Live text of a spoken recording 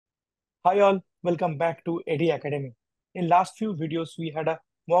Hi all, welcome back to AD Academy. In last few videos, we had a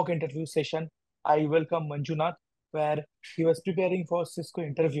mock interview session. I welcome Manjunath, where he was preparing for CISCO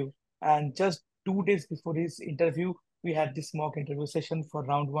interview. And just 2 days before his interview, we had this mock interview session for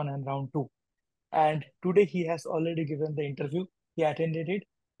round one and round two. And today he has already given the interview. He attended it,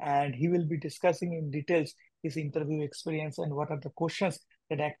 and he will be discussing in details his interview experience and what are the questions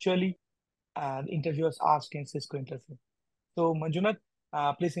that actually interviewers asked in CISCO interview. So, Manjunath,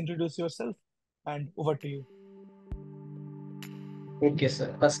 please introduce yourself and over to you. Okay,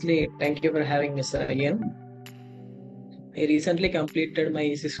 sir. Firstly, thank you for having me, sir, again. I recently completed my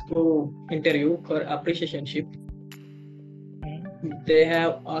CISCO interview for appreciationship. Mm. They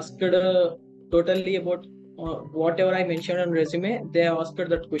have asked totally about whatever I mentioned on resume. They have asked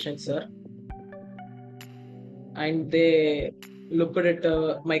that question, sir, and they looked at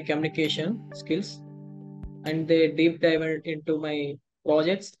my communication skills and they deep dived into my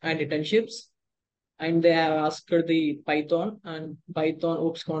projects and internships. And they have asked the Python and Python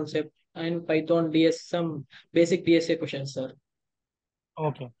OOPS concept and Python DS some basic DSA questions, sir.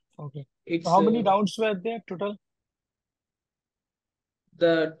 Okay, okay. So, It's how many rounds were there total?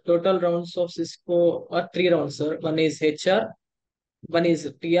 the total rounds of Cisco are three rounds, sir. One is HR, one is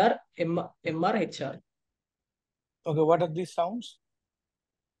TR, MR, HR. Okay, what are these rounds?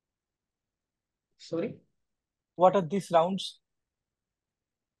 Sorry, What are these rounds?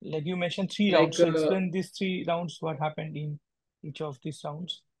 Like you mentioned three rounds. like So, explain these three rounds, what happened in each of these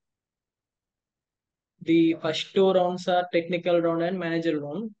rounds. the first two rounds are technical round and manager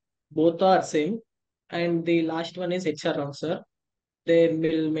round. Both are same, and the last one is HR round, sir. They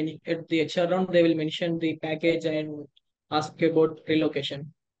will at the HR round they will mention the package and ask about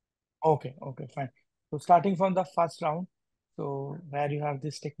relocation. Okay, okay, fine. So, starting from the first round, so where you have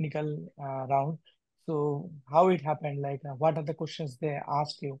this technical round, so how it happened? Like, what are the questions they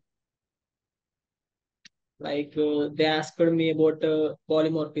asked you? Like they asked me about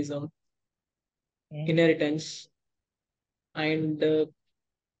polymorphism, Mm. inheritance, and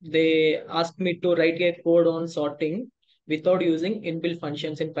they asked me to write a code on sorting without using inbuilt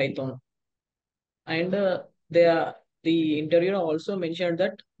functions in Python. And the interviewer also mentioned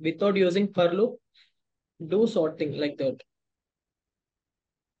that without using for loop, do sorting like that.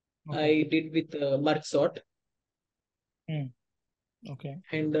 Okay. I did with merge sort, Mm. Okay.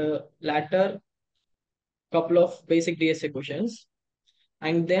 and latter couple of basic DSA questions,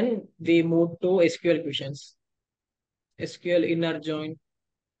 and then we moved to SQL questions, SQL inner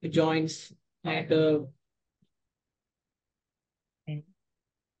joins, and Mm.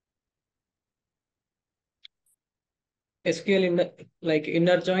 SQL in like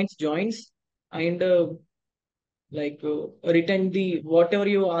inner joins, and like written the whatever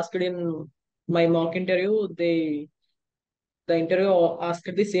you asked in my mock interview. The interview asked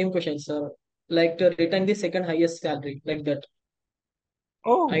the same questions, sir. Like to return the second highest salary, like that.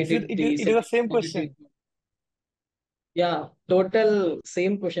 Oh, I is it, did it is the it is the second. same I did the question? Yeah, total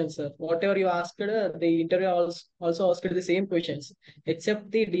same questions, sir. Whatever you asked, the interview also asked the same questions,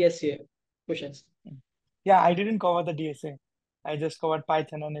 except the DSA questions. Mm. Yeah, I didn't cover the DSA. I just covered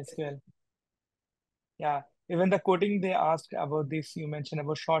Python and SQL. Yeah, even the coding they asked about this, you mentioned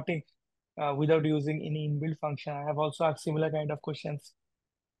about sorting without using any inbuilt function. I have also asked similar kind of questions.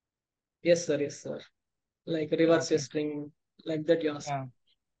 Yes, sir. Yes, sir. Like reverse Okay. string, like that you asked. Yeah.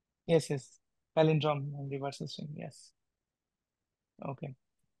 Yes, yes. Palindrome and reverse string. Yes. Okay.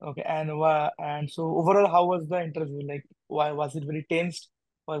 Okay. And so overall, how was the interview? Like, why was it very tensed?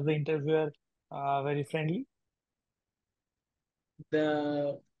 Was the interviewer very friendly?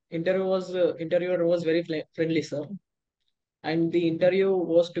 The interviewer was very friendly, sir, and the interview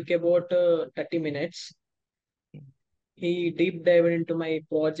was took about 30 minutes. He deep dived into my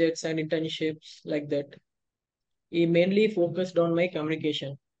projects and internships like that. He mainly focused on my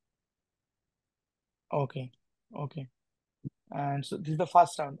communication. Okay. Okay. And so this is the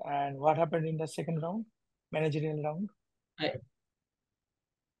first round. And what happened in the second round? Managerial round? I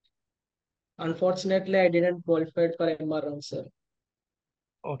Unfortunately I didn't qualify for MR round, sir.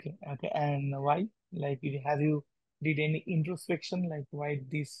 Okay. Okay. And why? Like, have you did any introspection? Like, why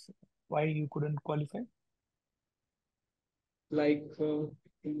you couldn't qualify? Like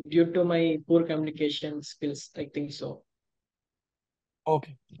due to my poor communication skills, I think so.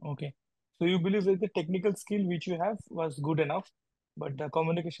 Okay. Okay. So you believe that the technical skill which you have was good enough, but the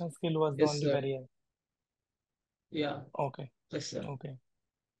communication skill was the Yes, only sir. barrier. Yeah. Okay. Yes, sir. Okay.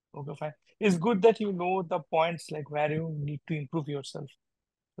 Okay. Fine. It's good that you know the points like where you need to improve yourself.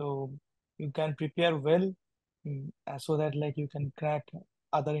 So you can prepare well, so that like you can crack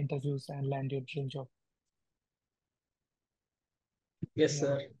other interviews and land your dream job. Yes, Yeah.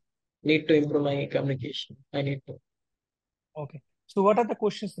 sir. need to improve my communication. I need to. Okay. So what are the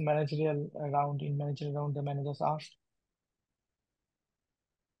questions the managerial round the managers asked?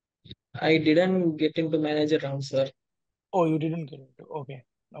 I didn't get into manager round, sir. Oh, you didn't get into. Okay.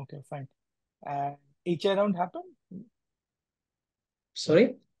 Okay, fine. And HR round happened?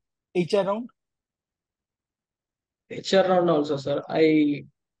 Sorry, HR round? HR round also, sir. I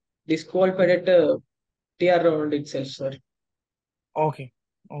disqualified at TR round itself, sir. Okay.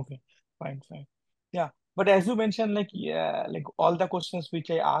 Okay. Fine, fine. Yeah. But as you mentioned, like, yeah, like all the questions which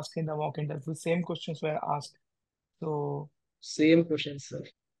I asked in the mock interview, same questions were asked. So, Same question, sir.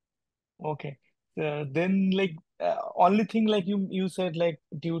 okay. Then like only thing like you said like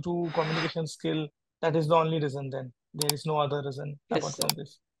due to communication skill, that is the only reason then. There is no other reason Yes, apart sir. from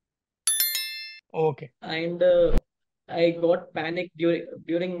this. Okay. And I got panic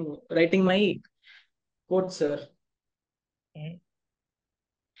during writing my code, sir. Mm.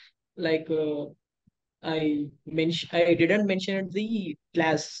 Like I didn't mention the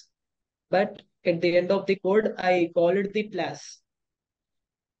class, but at the end of the code, I call it the class.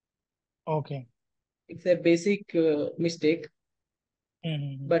 Okay. It's a basic mistake,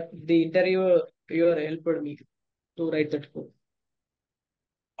 Mm-hmm. but the interviewer helped me to write that code.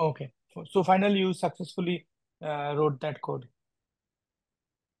 Okay. So finally you successfully wrote that code.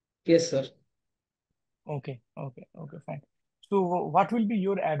 Yes, sir. Okay. Okay. Okay. Fine. So what will be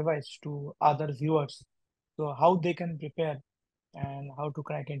your advice to other viewers? So how they can prepare and how to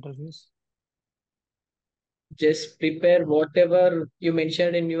crack interviews? Just prepare whatever you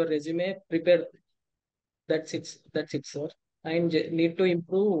mentioned in your resume. Prepare. That's it. That's it, sir. And need to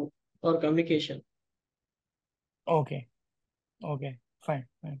improve our communication. Okay. Okay, fine,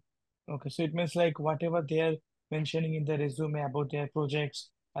 fine. Okay, so it means like whatever they are mentioning in their resume about their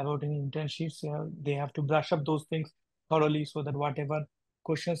projects, about any internships, they have to brush up those things thoroughly so that whatever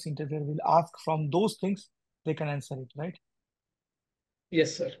questions interviewer will ask from those things, they can answer it, right?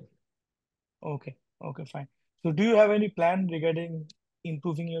 Yes, sir. Okay, okay, fine. So do you have any plan regarding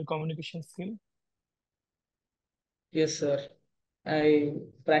improving your communication skill? Yes, sir. I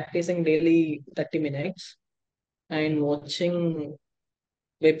practicing daily 30 minutes and Mm, watching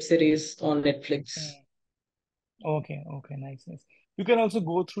web series on Netflix. mm. Okay, okay, nice, nice. You can also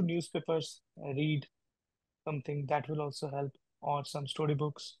go through newspapers, read something that will also help, or some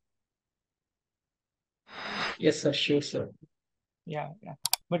storybooks. Yes, sir. Sure, sir. Yeah, yeah.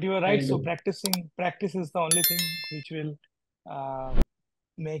 But you are right. I'll So do. practice is the only thing which will uh,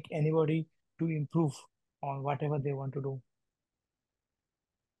 make anybody to improve on whatever they want to do.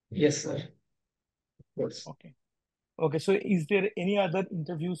 Yes, sir. Of course. Okay. Okay. So is there any other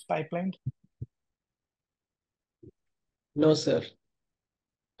interviews pipeline? No, sir.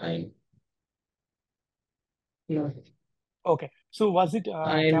 I no. Okay. So was it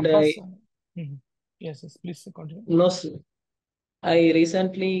And campus? Mhm. Yes, yes. Please continue. no, sir. I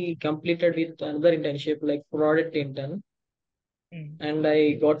recently completed with another internship, like product intern, Mm. and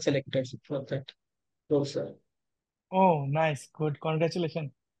I got selected for that role, sir. Oh, nice. Good.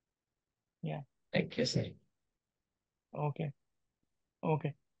 Congratulations. Yeah. Thank you, sir. Okay.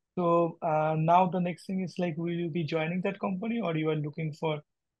 Okay. So now the next thing is like, will you be joining that company or you are looking for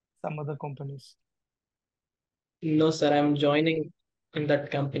some other companies? No, sir. I'm joining in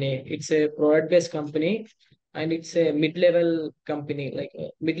that company. It's a product-based company, and it's a mid-level company, like a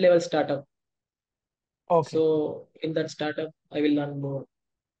mid-level startup. Okay. So in that startup, I will learn more.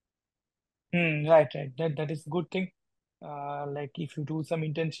 Right, right. That is a good thing. Like if you do some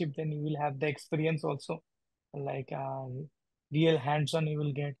internship, then you will have the experience also. Like real hands-on you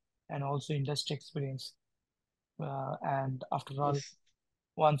will get, and also industry experience. And after all, Yes,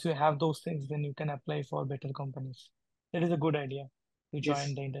 once you have those things, then you can apply for better companies. That is a good idea to join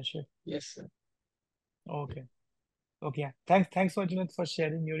yes, the internship. yes, sir. Okay. Okay. Yeah. Thanks, Manjunath, for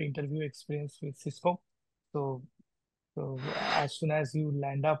sharing your interview experience with Cisco. So So as soon as you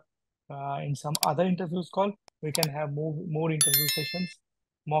land up in some other interviews call, we can have more interview sessions,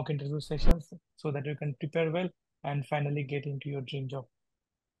 mock interview sessions, so that you can prepare well and finally get into your dream job.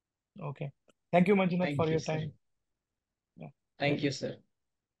 Okay. Thank you, Manjunath, for Thank you, your sir. time. Yeah. Thank Thank you, you. sir.